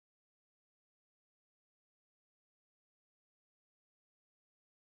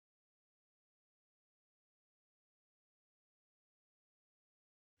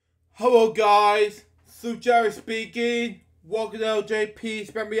Hello guys, Jerry speaking. Welcome to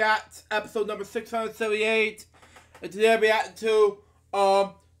LJPCBM React, episode number 678. And today I'm reacting to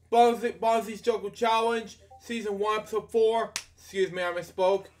Bonzi's Jungle Challenge, season 1, episode 4. Excuse me, I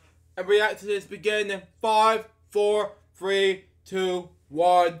misspoke. And react to this begin in 5, 4, 3, 2,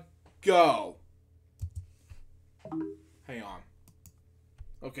 1, go. Hang on.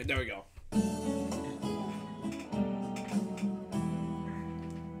 Okay, there we go.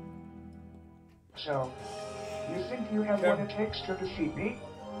 So, you think you have what it takes to defeat me?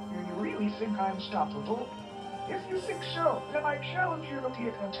 Do you really think I'm stoppable? If you think so, then I challenge you to be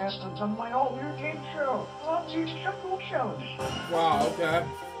a contestant on my all-new game show, Bonzi's Jungle Challenge. Wow, okay.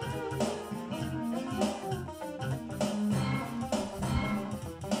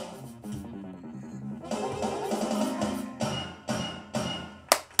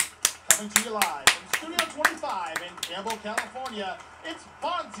 Coming to you live from Studio 25 in Campbell, California, it's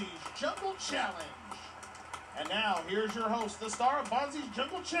Bonzi's Jungle Challenge. And now, here's your host, the star of Bonzi's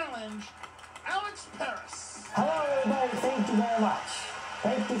Jungle Challenge, Alex Paris. Hello, everybody. Thank you very much.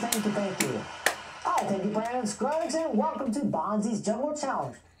 Thank you. Hi, thank you, Brandon Scruggs, and welcome to Bonzi's Jungle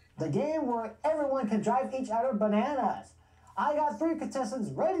Challenge, the game where everyone can drive each other bananas. I got 3 contestants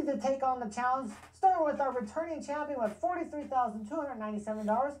ready to take on the challenge, starting with our returning champion with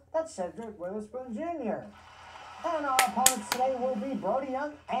 $43,297. That's Cedric Witherspoon Jr. And our opponents today will be Brody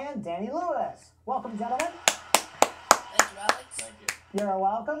Young and Danny Lewis. Welcome, gentlemen. Thank you, Alex. Thank you. You're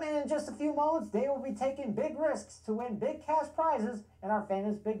welcome, and in just a few moments, they will be taking big risks to win big cash prizes in our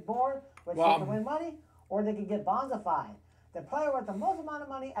famous big board, which they can win money, or they can get bonzified. The player with the most amount of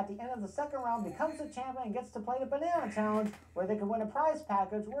money at the end of the second round becomes the champion and gets to play the Banana Challenge, where they can win a prize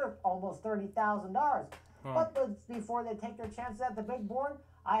package worth almost $30,000. But before they take their chances at the big board,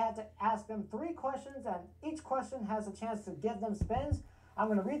 I have to ask them 3 questions, and each question has a chance to give them spins. I'm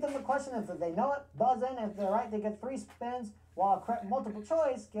going to read them the question. If they know it, buzz in. If they're right, they get 3 spins, while a correct multiple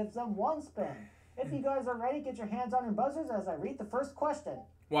choice gives them 1 spin. If you guys are ready, get your hands on your buzzers as I read the first question.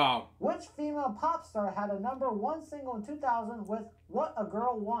 Wow. Which female pop star had a #1 single in 2000 with What a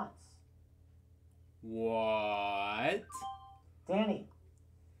Girl Wants? What? Danny.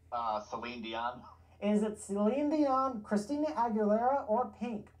 Celine Dion. Is it Celine Dion, Christina Aguilera, or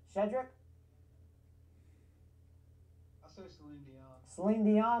Pink? Cedric? I'll say Celine Dion. Celine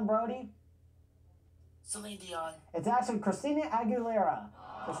Dion, Brody? Celine Dion. It's actually Christina Aguilera.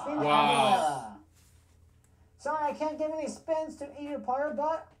 Christina Wow. Aguilera. Sorry, I can't give any spins to either player,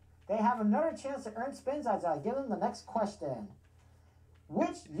 but they have another chance to earn spins as I give them the next question.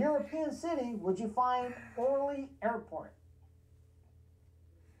 Which European city would you find Orly Airport?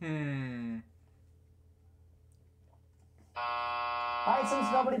 Alright,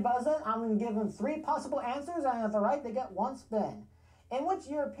 since nobody buzzed in, I'm going to give them 3 possible answers, and if they're right, they get 1 spin. In which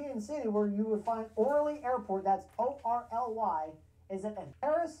European city where you would find Orly Airport, that's O-R-L-Y, is it in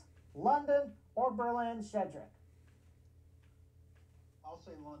Paris, London, or Berlin? Cedric? I'll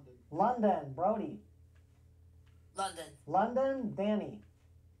say London. London, Brody. London. London, Danny.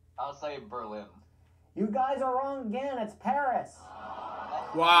 I'll say Berlin. You guys are wrong again, it's Paris.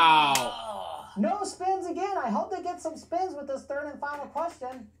 Wow. Oh. No spins again. I hope they get some spins with this third and final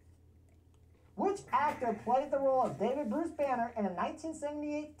question. Which actor played the role of David Bruce Banner in a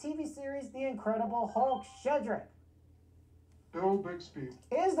 1978 TV series, The Incredible Hulk? Cedric? Bill Bixby.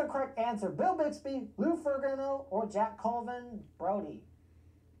 Is the correct answer Bill Bixby, Lou Ferrigno, or Jack Colvin? Brody?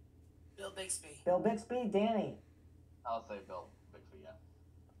 Bill Bixby. Bill Bixby, Danny? I'll say Bill Bixby, yeah.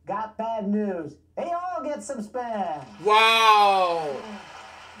 Got bad news. They all get some spins. Wow.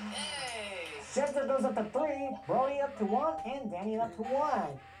 Hey. Cedric goes up to 3, Brody up to 1, and Danny up to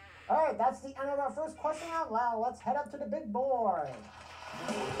 1. All right, that's the end of our first question out loud. Let's head up to the big board.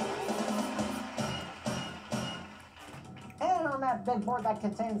 And on that big board that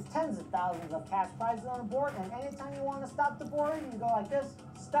contains tens of thousands of cash prizes on the board, and anytime you want to stop the board, you go like this,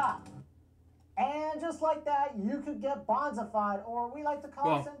 stop. And just like that, you could get bonzified, or we like to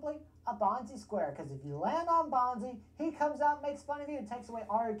call it simply a Bonzi square, because if you land on Bonzi, he comes out, makes fun of you, and takes away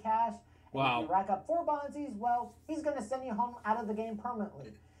all your cash. Wow. And if you rack up 4 Bonzis, well, he's going to send you home out of the game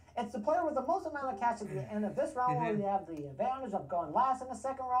permanently. It's the player with the most amount of cash at the end of this round where you have the advantage of going last in the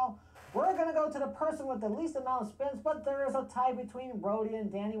second round. We're going to go to the person with the least amount of spins, but there is a tie between Brody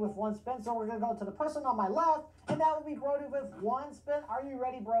and Danny with 1 spin, so we're going to go to the person on my left, and that will be Brody with 1 spin. Are you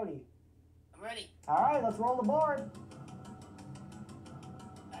ready, Brody? I'm ready. All right, let's roll the board.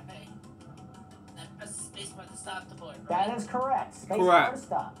 Okay. Then press the space bar to stop the board, right? That is correct. Space Correct. bar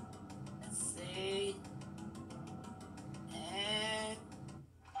stop. Let's see. And...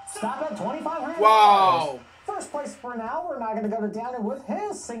 Stop at $2,500. Wow. First first place for now. We're now going to go to Danny with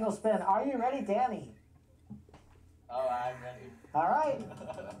his single spin. Are you ready, Danny? Oh, I'm ready. All right.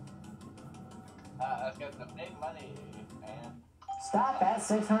 Let's get the big money, man. Stop at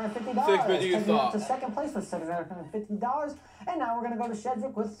 $650. $650 Taking up to stop. second place with $750. And now we're going to go to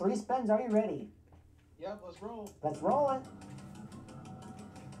Shedrick with 3 spins. Are you ready? Yep, let's roll. Let's roll it.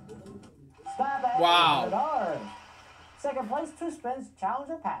 Stop at Wow. $800. Second place, 2 spins. Challenge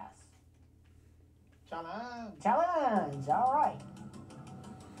or pass? Challenge. Challenge. All right.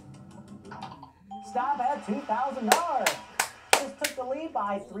 Stop at $2,000. Just took the lead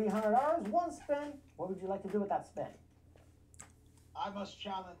by $300. 1 spin. What would you like to do with that spin? I must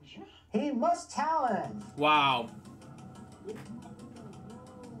challenge. He must challenge. Wow.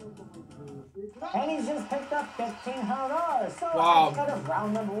 And he's just picked up $1,500. So Wow. at the end of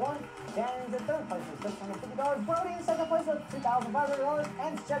round number 1, Danny's in third place with $650. Brody in second place with $2,500.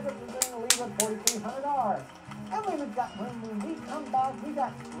 And Shedrick is in the lead with $4,300. And when we come back, we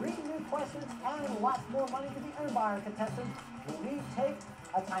got 3 new questions and lots more money to be earned by our contestants when we take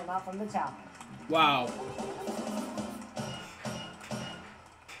a timeout from the challenge. Wow.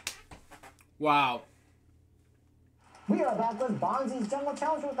 Wow. We are back with Bonzi's Jungle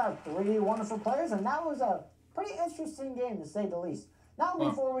Challenge with our 3 wonderful players, and that was a pretty interesting game to say the least. Now,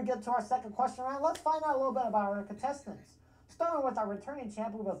 before we get to our second question round, let's find out a little bit about our contestants. Starting with our returning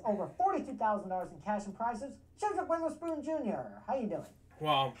champion with over $42,000 in cash and prizes, Shedrick Witherspoon Jr. How you doing?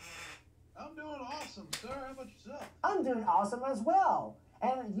 Wow. I'm doing awesome, sir. How about yourself? I'm doing awesome as well.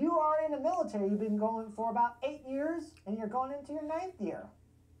 And you are in the military. You've been going for about 8 years, and you're going into your 9th year.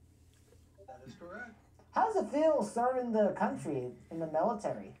 That is correct. How does it feel serving the country in the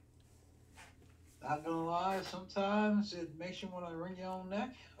military? Not gonna lie, sometimes it makes you want to wring your own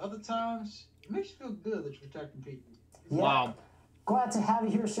neck. Other times, it makes you feel good that you're protecting people. Yeah. Wow. Glad to have you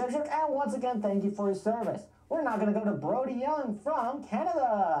here, Shedrick. And once again, thank you for your service. We're now going to go to Brody Young from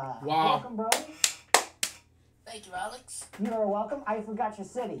Canada. Wow. Welcome, Brody. Thank you, Alex. You are welcome. I forgot your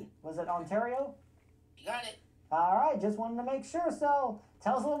city. Was it Ontario? You got it. All right. Just wanted to make sure. So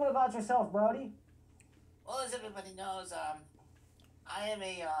tell us a little bit about yourself, Brody. Well, as everybody knows, I am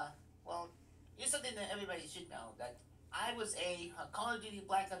here's something that everybody should know, that I was a Call of Duty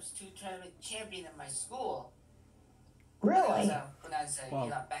Black Ops 2 tournament champion in my school. Really? When I was Wow.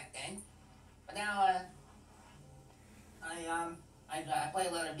 back then. But now, I play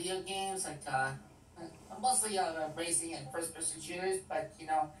a lot of video games, like, mostly racing and first-person shooters, but,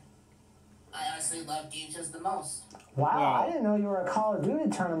 I honestly love game shows the most. Wow. I didn't know you were a Call of Duty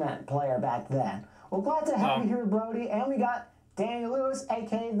tournament player back then. Well, glad to have you here, Brody. And we got Danny Lewis,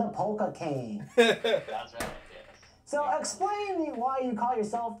 a.k.a. the Polka King. That's right, yes. So explain why you call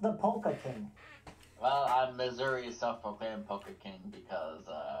yourself the Polka King. Well, I'm Missouri's self-proclaimed Polka King because,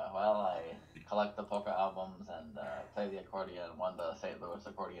 I collect the polka albums and play the accordion, won the St. Louis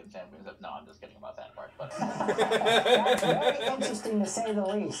Accordion Championship. No, I'm just kidding about that part. But That's very interesting to say the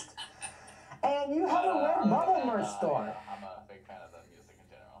least. And you have a Red Bubble merch store. I'm a big fan of the music in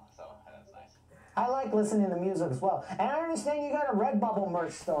general, so that's nice. I like listening to music as well. And I understand you got a Red Bubble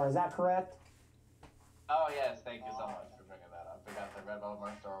merch store. Is that correct? Oh, yes, thank you so much for bringing that up. We got the Red Bubble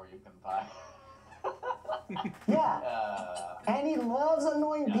merch store where you can buy... Yeah. And he loves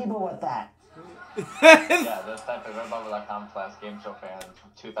annoying people with that. Yeah, this type of redbubble.com/gameshowfans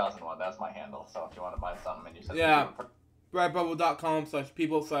 2001. That's my handle. So if you want to buy something and you said Yeah.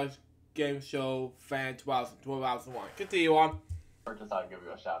 Redbubble.com/people/gameshowfan 2001. Continue on. purchase, I'll give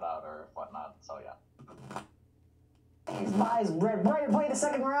you a shout out or whatnot. So yeah. He's buys Red. Ready to play the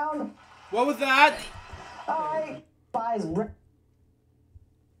second round? What was that? Alright. Buys Red.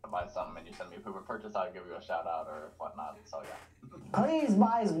 Buy something and you send me proof of purchase, I'll give you a shout out or whatnot. So yeah. Please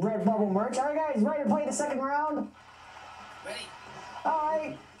buys Red Bubble merch. Alright, guys, ready to play the second round? Ready?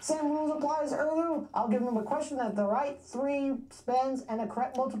 Alright, same rules apply as earlier. I'll give them a question at the right 3 spins, and a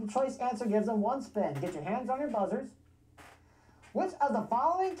correct multiple choice answer gives them 1 spin. Get your hands on your buzzers. Which of the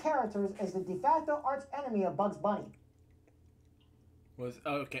following characters is the de facto arch enemy of Bugs Bunny?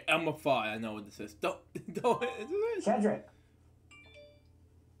 Okay, Elmer Fudd. I know what this is. Don't. Shedrick.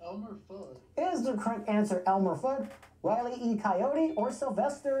 Elmer Fudd. Is the correct answer Elmer Fudd, Wile E. Coyote, or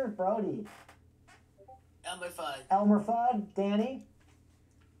Sylvester Brody? Elmer Fudd. Elmer Fudd. Danny?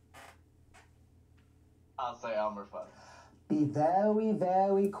 I'll say Elmer Fudd. Be very,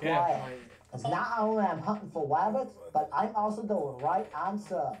 very quiet. Yeah. Because not only I'm hunting for rabbits, but I'm also the right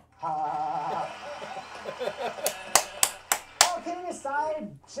answer. Ha. All kidding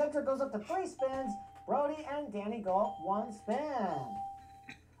aside, Shedrick goes up to 3 spins. Brody and Danny go up 1 spin.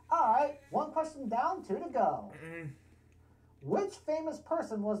 All right, 1 question down, 2 to go. Which famous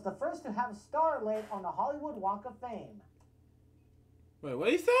person was the first to have a star laid on the Hollywood Walk of Fame? Wait, what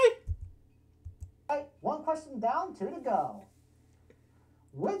did he say? Right, one question down, 2 to go.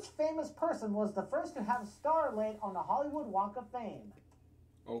 Which famous person was the first to have a star laid on the Hollywood Walk of Fame?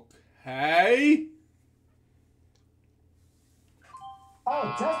 Okay.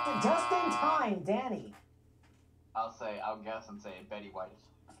 Oh, just in time, Danny. I'll guess and say Betty White.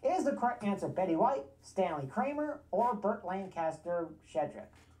 Is the correct answer Betty White, Stanley Kramer, or Burt Lancaster Shedrick?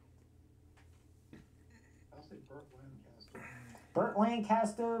 I'll say Burt Lancaster. Burt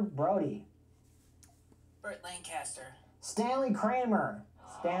Lancaster Brody. Burt Lancaster. Stanley Kramer.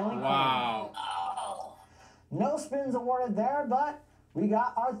 Stanley Wow. Kramer. Oh. No spins awarded there, but we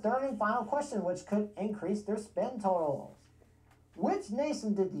got our third and final question, which could increase their spin totals. Which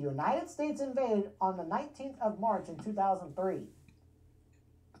nation did the United States invade on the 19th of March in 2003?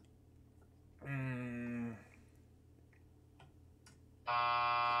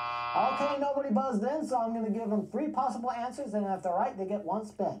 Okay, nobody buzzed in, so I'm going to give them 3 possible answers, and if they're right, they get 1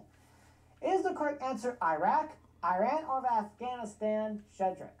 spin. Is the correct answer Iraq, Iran, or Afghanistan?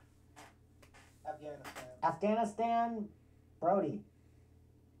 Shedrick. Afghanistan. Afghanistan, Brody.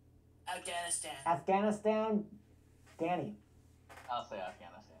 Afghanistan. Afghanistan, Danny. I'll say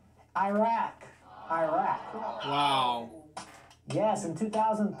Afghanistan. Iraq. Iraq. Wow. Yes, in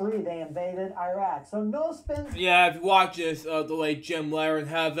 2003 they invaded Iraq. So no spins Yeah, if you watch this, the late Jim Lair in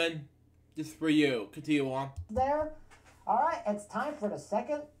heaven, just for you. Continue on. there. All right, it's time for the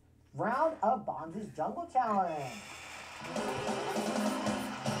second round of Bonzi's Jungle Challenge.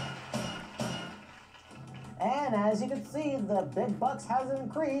 And as you can see, the big bucks has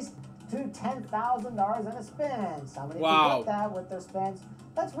increased to $10,000 in a spin. Somebody can get that with their spins.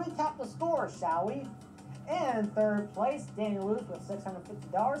 Let's recap the score, shall we? In third place, Danny Luce with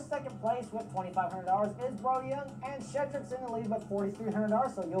 $650. Second place with $2,500 is Brody Young, and Shedrick's in the lead with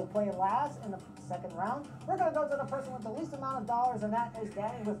 $4,300. So you'll play last in the second round. We're gonna go to the person with the least amount of dollars, and that is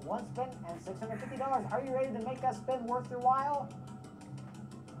Danny with 1 spin and $650. Are you ready to make that spin worth your while?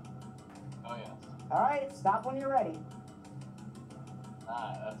 Oh yes. All right, stop when you're ready.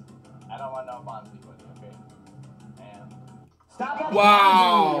 I don't want no Bonzi with you, okay? And Stop at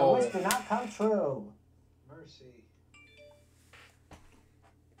Wow. Bonzi. Your wish did not come true. Mercy.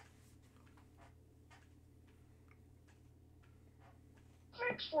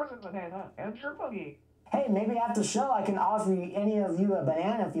 Thanks for the banana and your boogie. Hey, maybe after the show I can offer you, any of you a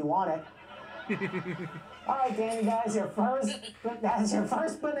banana if you want it. All right, Danny, that's your first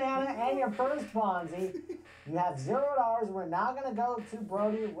banana and your first Bonzi. You have $0. We're now going to go to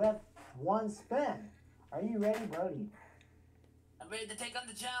Brody with 1 spin. Are you ready, Brody? I'm ready to take on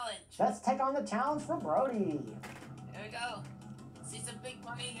the challenge. Let's take on the challenge for Brody. Here we go. See some big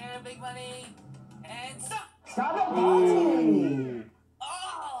money here, big money. And stop. Stop it, Bonzi!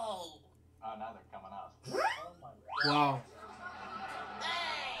 Oh! oh, now they're coming out. Oh my God. Wow.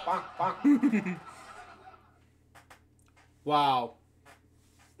 Hey! Bonk, bonk. Wow.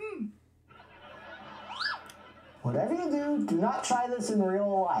 Whatever you do, do not try this in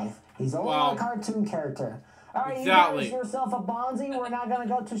real life. He's only Wow. a cartoon character. All right, Exactly. you got yourself a Bonzi. We're now going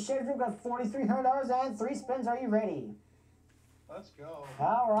to go to Shedrick with $4,300 and 3 spins. Are you ready? Let's go.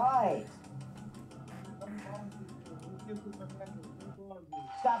 All right.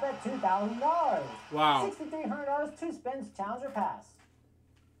 Stop at $2,000. Wow. $6,300, 2 spins, challenge or pass?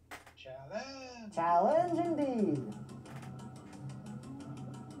 Challenge. Challenge indeed.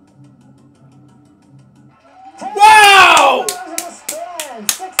 Wow! $10,000 in a spin,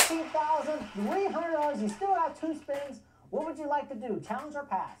 $16,300. You still have 2 spins. What would you like to do, challenge or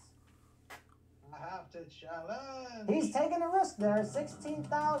pass? I have to challenge. He's taking a risk there.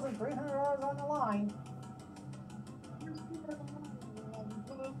 $16,300 on the line.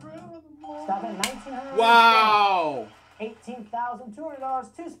 Stop at $1,900. Wow!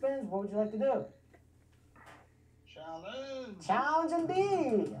 $18,200, 2 spins. What would you like to do? Challenge. Challenge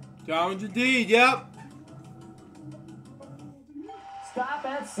indeed. Challenge indeed, yep. Stop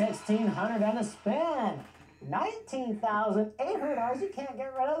at $1,600 and a spin. $19,800. You can't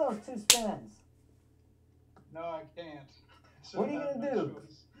get rid of those 2 spins. No, I can't. So What are you I have gonna no do?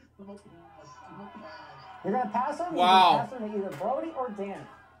 choice. I'm gonna pass. I'm gonna pass. You're gonna pass him. Wow. You're gonna pass him to either Brody or Danny.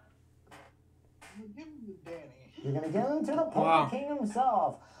 I'm gonna give him to Danny. You're gonna give him to the Poker Wow. King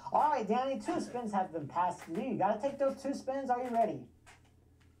himself. All right, Danny. 2 spins have been passed to you. You gotta take those 2 spins. Are you ready?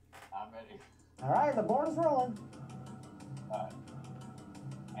 I'm ready. All right, the board is rolling. And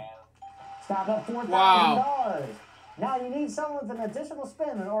Stop at $4,000. Wow. Now you need someone with an additional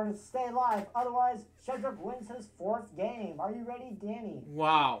spin in order to stay alive. Otherwise, Shedrick wins his 4th game. Are you ready, Danny?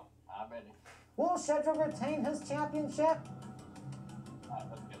 Wow. I'm ready. Will Shedrick retain his championship?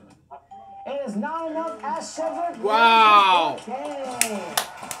 It is not enough as Shedrick. Wow.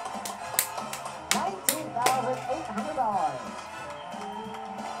 $19,800.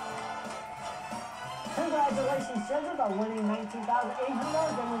 Congratulations, Shedrick, on winning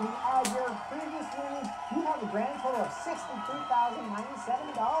 $19,800. And when you add your previous winnings, you have a grand total of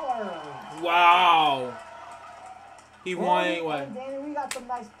 $63,097. Wow. He won Danny, anyway. And Danny, we got some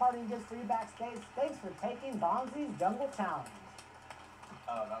nice parting gifts for you backstage. Thanks for taking Bonzi's Jungle Challenge.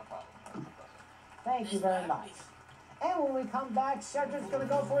 Oh, no problem. Thank you very much. And when we come back, Shedrick's going to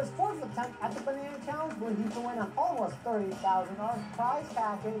go for his 4th attempt at the Banana Challenge, where he can win an almost $30,000 prize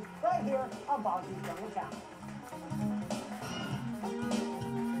package right here on Bonzi's Jungle Challenge.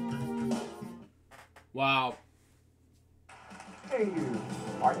 Wow. Hey you,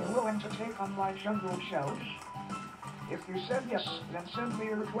 are you willing to take on my jungle challenge? If you said yes, then send me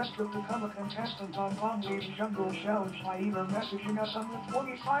a request to become a contestant on Bonzi's Jungle Challenge by either messaging us on the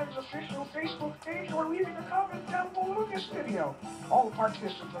 25's official Facebook page or leaving a comment down below this video. All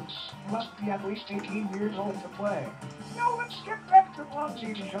participants must be at least 18 years old to play. Now let's get back to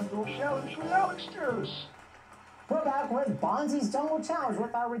Bonzi's Jungle Challenge with Alex Drews. We're back with Bonzi's Jungle Challenge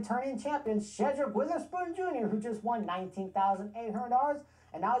with our returning champion, Shedrick Witherspoon Jr., who just won $19,800,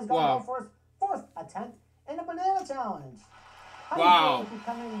 and now he's going to go for his 4th attempt in the Banana Challenge. How do you feel like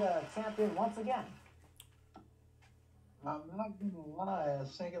becoming the champion once again? I'm not gonna lie, I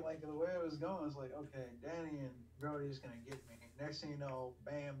was thinking like the way it was going, it's like, okay, Danny and Brody's gonna get me. Next thing you know,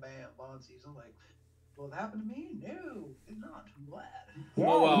 bam, bam, Bonzi's. I'm like, will it happen to me? No, it's not. I'm glad. Yeah,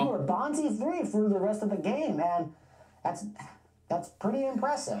 you were Bonzi 3 through the rest of the game, man. That's pretty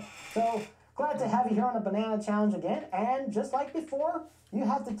impressive. So glad to have you here on the Banana Challenge again. And just like before, you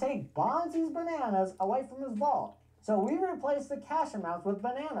have to take Bonzi's bananas away from his vault. So we replace the cash amounts with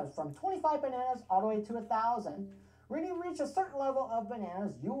bananas from 25 bananas all the way to 1,000. When you reach a certain level of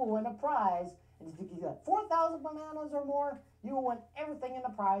bananas, you will win a prize. And if you get 4,000 bananas or more, you will win everything in the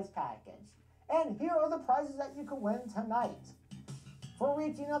prize package. And here are the prizes that you can win tonight. For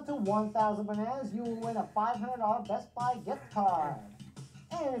reaching up to 1,000 bananas, you will win a $500 Best Buy gift card.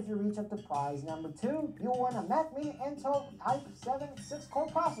 And if you reach up to prize number 2, you will win a Mac Mini Intel Type 7 6-core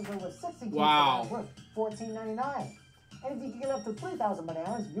processor with 60 gigabytes worth $14.99. And if you can get up to 3,000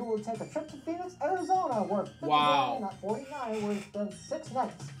 bananas, you will take a trip to Phoenix, Arizona worth $50.49 worth of 6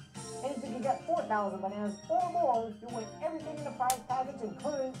 nights. And if you can get 4,000 bananas or more, you'll win everything in the prize package,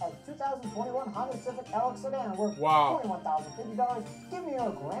 including a 2021 Honda Civic LX sedan worth $21,050, giving you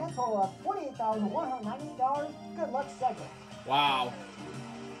a grand total of $28,198. Good luck, Shedrick. Wow.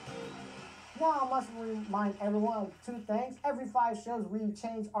 Now, I must remind everyone of 2 things. Every 5 shows, we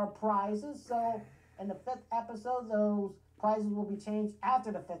change our prizes. So, in the 5th episode, those prizes will be changed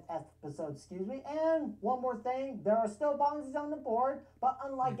after the 5th episode, And one more thing, there are still Bonzis on the board, but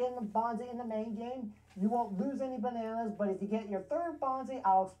unlike getting the Bonzi in the main game, you won't lose any bananas. But if you get your 3rd Bonzi,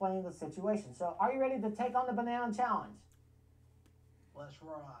 I'll explain the situation. So, are you ready to take on the Banana Challenge? Let's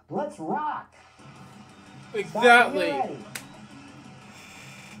rock. Let's rock. Exactly.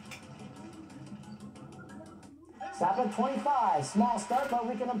 Stop at 25. Small start, but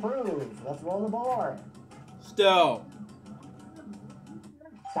we can improve. Let's roll the board. Still.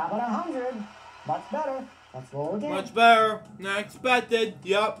 Stop at 100. Much better. Let's roll again. Much better. Not expected.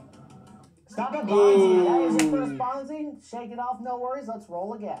 Yep. Stop at Bonzi. That is your first Bonzi. Shake it off. No worries. Let's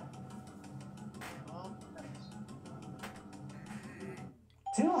roll again.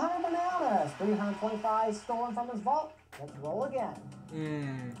 200 bananas. 325 stolen from his vault. Let's roll again.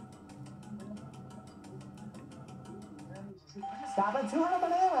 Stop at 200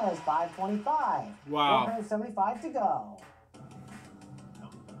 bananas. 525. Wow. 475 to go.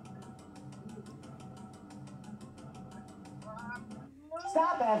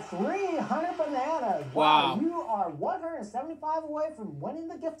 Stop at 300 bananas. Wow. You are 175 away from winning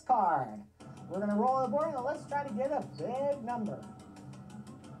the gift card. We're going to roll the board and let's try to get a big number.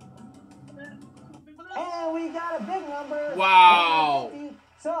 And we got a big number. Wow. 150.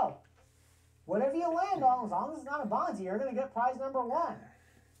 So, whatever you land on, as long as it's not a Bonzi, you're going to get prize number 1.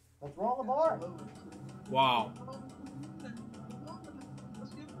 Let's roll the board. Wow.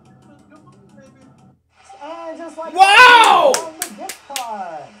 And just like wow! The gift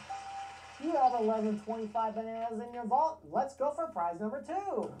card. You have 1125 bananas in your vault. Let's go for prize number 2.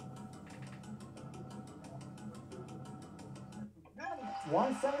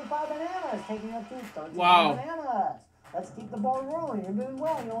 175 bananas, taking you up to 13 bananas. Let's keep the ball rolling. You're doing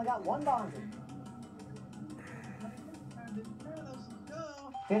well. You only got 1 Bonzi.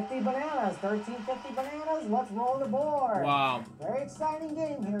 50 bananas, 1350 bananas. Let's roll the board. Wow. Very exciting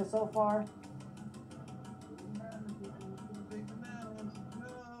game here so far.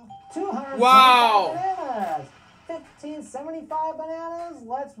 225 Wow. bananas. 1575 bananas.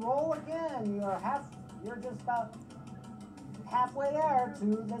 Let's roll again. You're just about halfway there to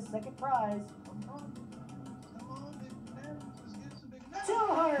the second prize. Come on, big bananas. Let's get some big bananas.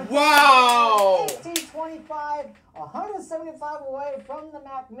 200. Wow. 1825. 175 away from the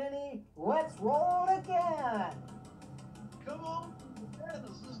Mac Mini. Let's roll it again. Come on, big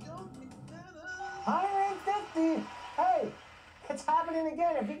bananas. Let's go, big bananas. 150. Hey, it's happening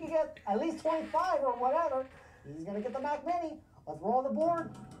again. If he can get at least 25 or whatever, he's going to get the Mac Mini. Let's roll the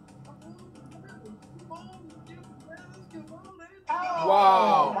board. Oh,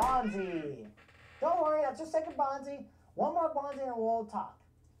 Wow. Bonzi. Don't worry, that's your second Bonzi. One more Bonzi and we'll talk.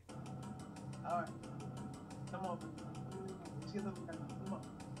 All right. Come on. Let's get them. Come on.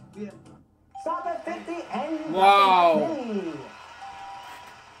 Yeah. Stop at 50 and you Wow. got the Mac Mini.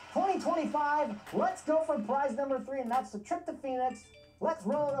 2025, let's go for prize number 3, and that's the trip to Phoenix. Let's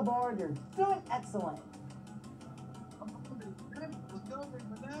roll the board. You're doing excellent. Let's go, big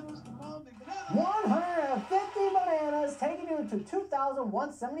bananas. Come on, big bananas. 150 bananas, taking you to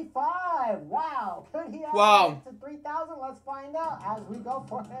 2,175. Wow, could he Wow. get to 3,000? Let's find out as we go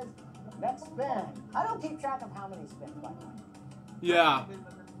for his next spin. I don't keep track of how many spins, by the way. Yeah.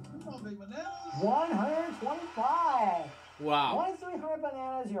 Come on, big bananas. 125. Wow. 2,300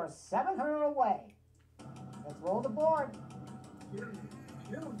 bananas, you're 700 away. Let's roll the board. Get him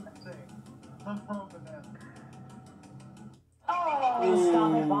that thing. Come on, bananas. Oh,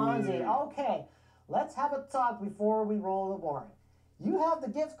 stop it, Bonzi. Okay, let's have a talk before we roll the board. You have the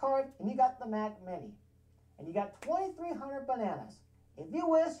gift card and you got the Mac Mini. And you got 2,300 bananas. If you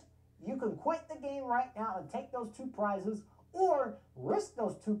wish, you can quit the game right now and take those 2 prizes, or risk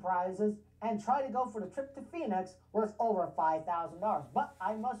those 2 prizes and try to go for the trip to Phoenix worth over $5,000. But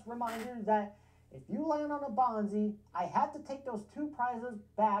I must remind you that if you land on a Bonzi, I have to take those 2 prizes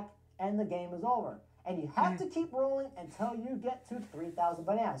back and the game is over. And you have to keep rolling until you get to 3,000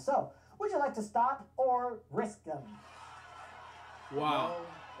 bananas. So, would you like to stop or risk them? Wow.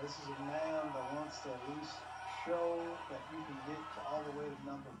 This is a man that wants to at least show that you can get to all the way to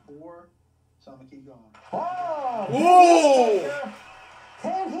number 4. So I'm going to keep going. Oh! Whoa!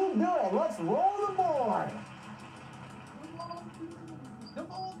 Can he do it? Let's roll the board. Come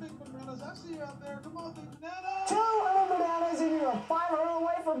on, big bananas. I see you out there. Come on, big bananas. 200 bananas and you're 500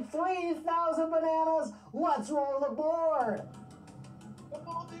 away from 3,000 bananas. Let's roll the board. Come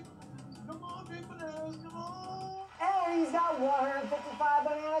on, big bananas. Come on, big bananas. Come on. And he's got 155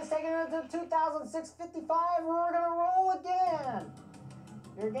 bananas, taking it to 2,655. We're going to roll again.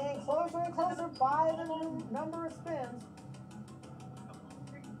 You're getting closer and closer by the number of spins.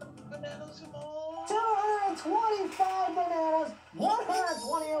 Bananas, come on. 225 bananas,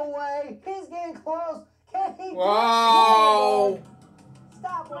 120 away. He's getting close. Can he? Wow.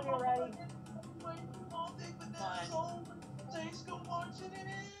 Stop when you're ready. Come on, big bananas. Oh, thanks, go marching in.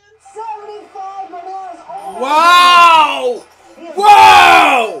 75 bananas. Oh, Wow. he is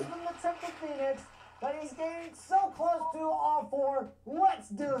Wow. from the trip to Phoenix, but he's getting so close to all 4. Let's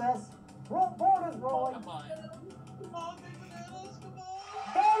do this. Board is rolling. Come on. Come on, big bananas. Come on.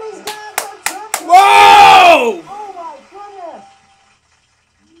 And he's got the trip. Whoa. Oh my goodness.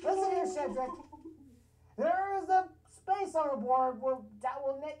 Listen here, Cedric. There is a space on the board that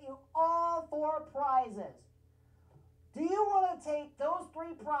will net you all 4 prizes. Do you want to take those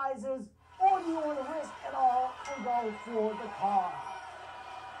 3 prizes, or do you want to risk it all and go for the car?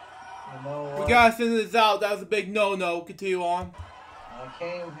 You know We what? gotta send this out. That was a big no-no. Continue on. I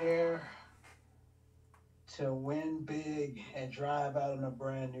came here to win big and drive out in a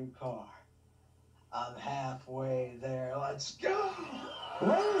brand new car. I'm halfway there. Let's go!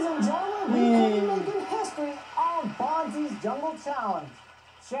 Ladies and gentlemen, we could be making history on Bonzi's Jungle Challenge.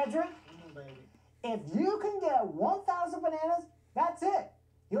 Cedric, Baby. if you can get 1,000 bananas, that's it.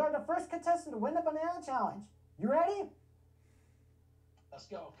 You are the first contestant to win the banana challenge. You ready? Let's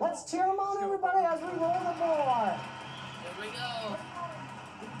go. Let's cheer them on, everybody, as we roll the board. Here we go.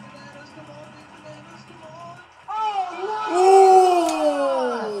 Big bananas, come on, big bananas, come on. Oh, no!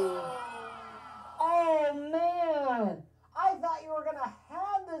 Ooh. Oh, man. I thought you were going to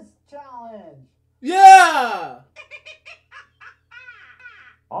have this challenge. Yeah.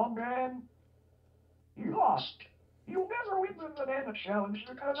 Oh, man. You lost. You'll never win the banana challenge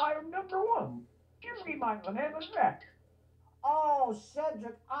because I am number 1. Give me my bananas back. Oh,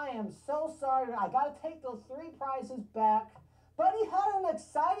 Cedric, I am so sorry. I got to take those 3 prizes back. But he had an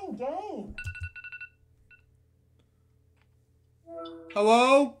exciting game.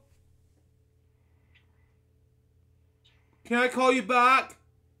 Hello? Can I call you back?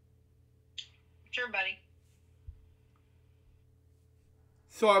 Sure, buddy.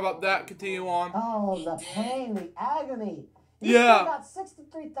 Sorry about that. Continue on. Oh, the pain, the agony. You Yeah. still got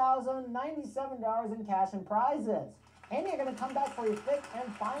 $63,097 in cash and prizes. And you're going to come back for your 5th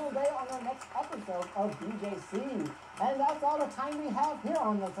and final day on our next episode of BJC. And that's all the time we have here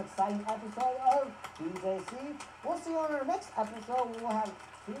on this exciting episode of BJC. We'll see you on our next episode. We'll have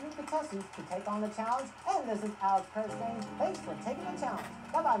 3 new contestants to take on the challenge. And this is Alex Kurtz saying thanks for taking the challenge.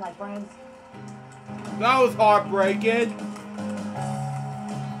 Bye-bye, my friends. That was heartbreaking.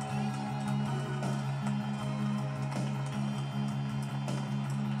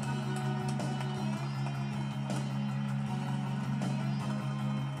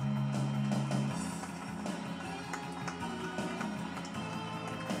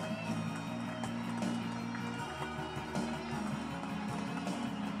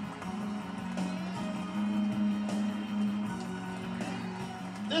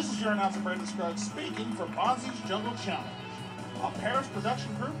 This is your announcer, Brandon Scruggs, speaking for Bonzi's Jungle Challenge, a Paris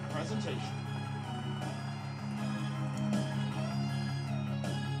production group presentation.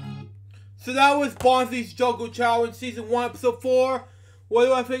 So that was Bonzi's Jungle Challenge Season 1, Episode 4. What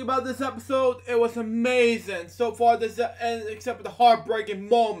do I think about this episode? It was amazing. So far, except for the heartbreaking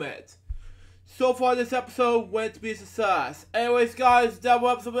moment. So far, this episode went to be a success. Anyways, guys, that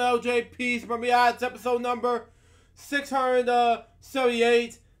was episode of LJP's. Remember, it's episode number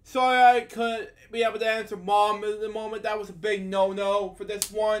 678. Sorry I couldn't be able to answer Mom in the moment. That was a big no-no for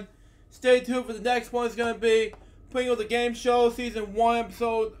this one. Stay tuned for the next one. It's going to be Pringle the Game Show, Season 1,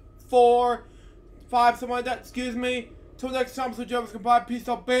 Episode 4, 5, something like that. Excuse me. Till next time, so Jump goodbye. Peace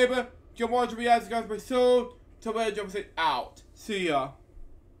out, baby. Jump on to be guys very soon. Till later, Jump out. See ya.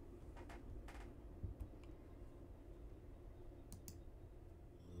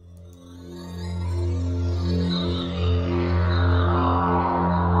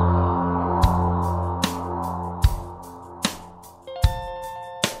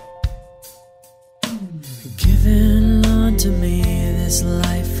 Given unto me this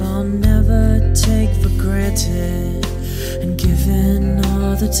life I'll never take for granted, and given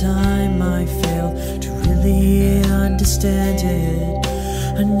all the time I failed to really understand it,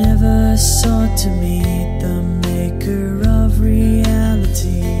 I never sought to meet the maker of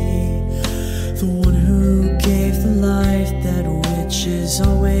reality, the one who gave the life that which is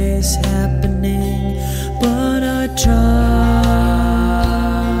always happening, but I tried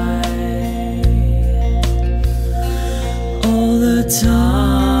all the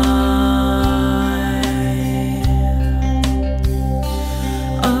time.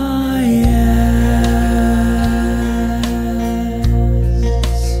 I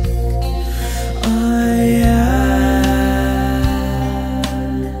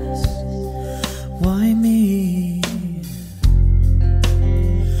ask, why me?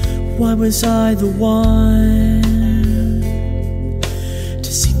 Why was I the one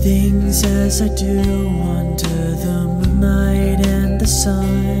to see things as I do under the moonlight and the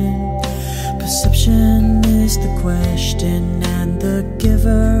sun? Perception is the question, and the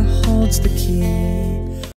giver holds the key.